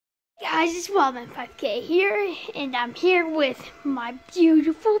Guys, it's Wildman 5K here, and I'm here with my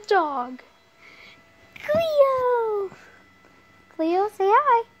beautiful dog, Cleo. Cleo, say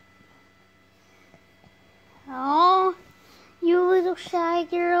hi. Oh, you little shy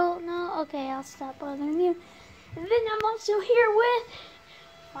girl. No, okay, I'll stop bothering you. And then I'm also here with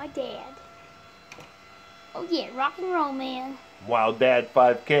my dad. Oh yeah, rock and roll man. Wild Dad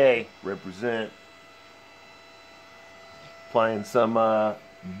 5K, represent. Playing some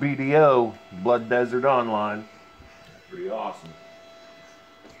BDO, Blood Desert Online. Pretty awesome.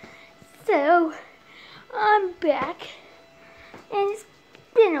 So, I'm back, and it's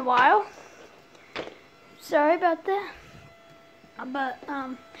been a while. Sorry about that. But,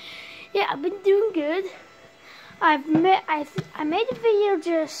 yeah, I've been doing good. I made a video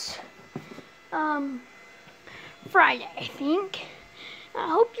just, Friday, I think. I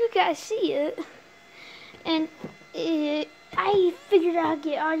hope you guys see it. And I figured out how to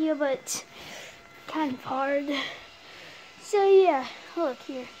get audio, but it's kind of hard. So yeah, look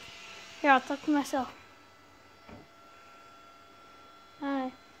here. Here, I'll talk to myself.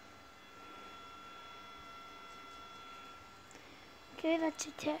 Alright. Okay, that's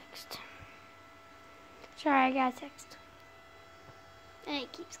a text. Sorry, I got a text. And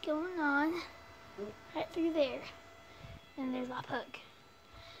it keeps going on. Right through there. And there's my pug.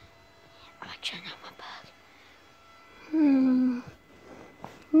 I like showing off my pug. Me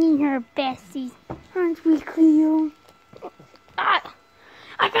and her besties. Aren't we, Cleo? I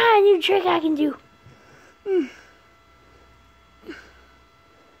found a new trick I can do. I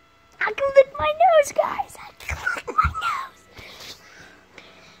can lick my nose, guys. I can lick my nose.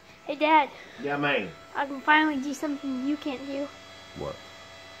 Hey, Dad. Yeah, man. I can finally do something you can't do. What?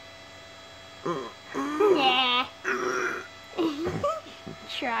 Nah.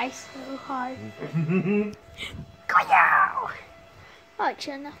 Try so hard. Cleo! I like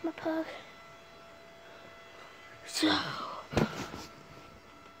shutting off my pug. So,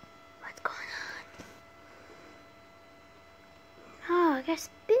 what's going on? Oh, I got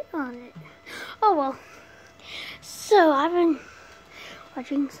spit on it. Oh well. So, I've been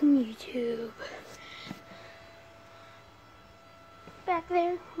watching some YouTube. Back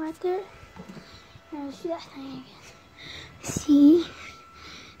there, right there. Now let's do that thing again. See?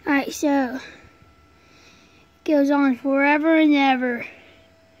 Alright, so goes on forever and ever.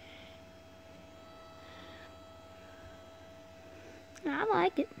 I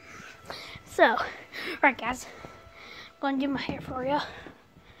like it. So, alright guys, I'm gonna do my hair for you.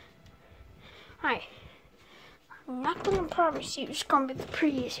 Alright, I'm not gonna promise you it's gonna be the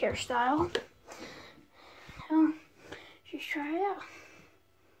prettiest hairstyle. So, just try it out.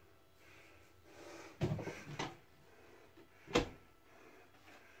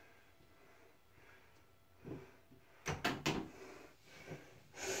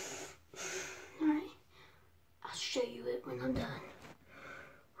 Show you it when I'm done.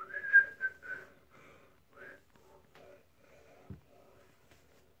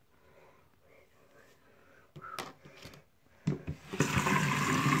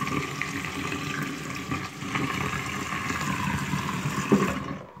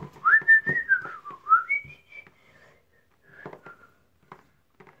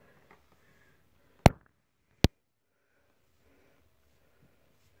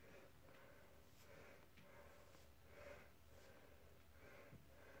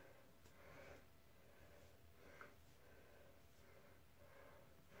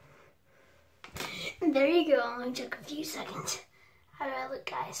 There you go, only took a few seconds. How do I look,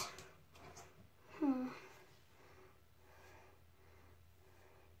 guys?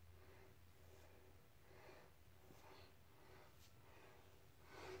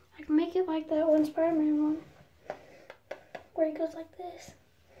 I can make it like that one Spider-Man one, where he goes like this.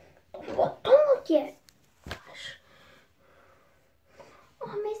 Don't look yet. Gosh.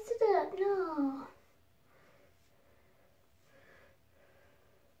 Oh, I messed it up, no.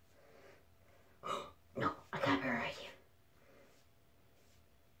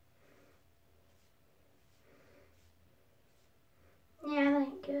 Yeah, that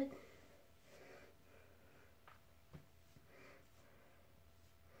ain't good.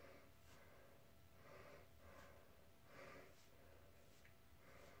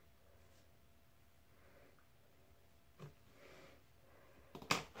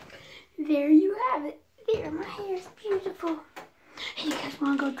 There you have it. There, my hair is beautiful. Hey, you guys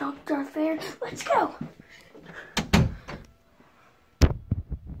want to go draw fair? Let's go.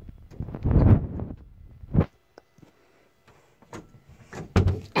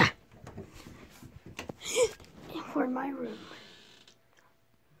 For my room.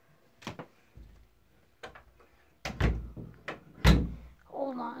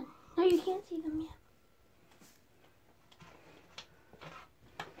 Hold on. No, you can't see them yet.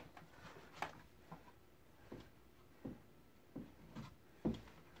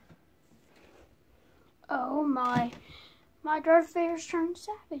 Oh my Darth Vader's turned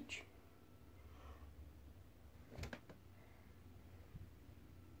savage.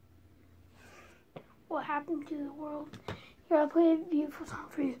 What happened to the world? Here, I'll play a beautiful song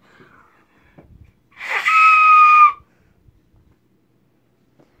for you.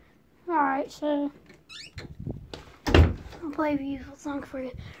 Alright, so I'll play a beautiful song for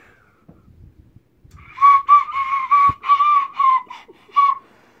you.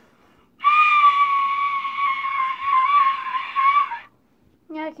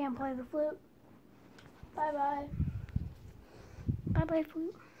 Yeah, I can't play the flute. Bye-bye. Bye-bye,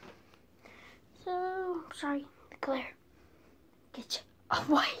 flute. So, sorry, Claire. Get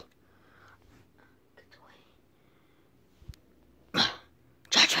away. Get away.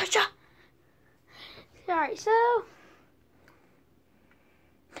 Cha-cha-cha. Alright, so.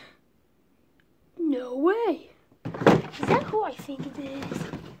 No way. Is that who I think it is?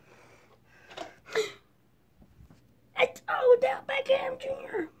 It's Odell Beckham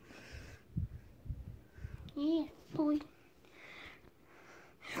Jr. Yeah, boy.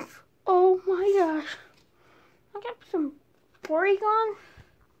 Oh my gosh. I got some Porygon.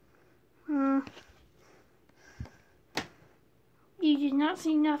 You did not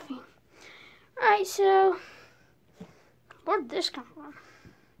see nothing. Alright, so where did this come from?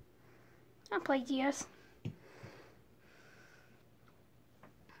 I play DS. Alright,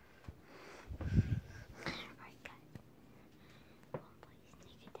 guys. I'm gonna play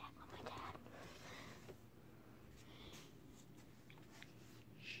Sneak Attack on my dad.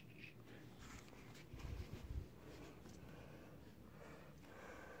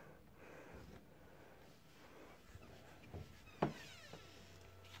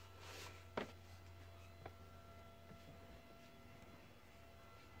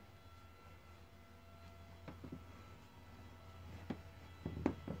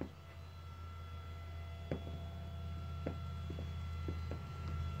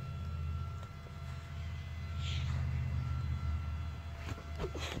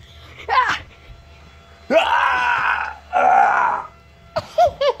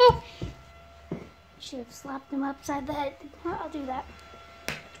 Should have slapped him upside the head. I'll do that.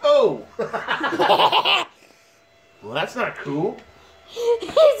 Oh! Well, that's not cool.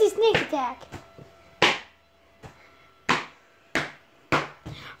 It's a sneak attack.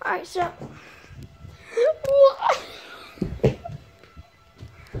 Alright, so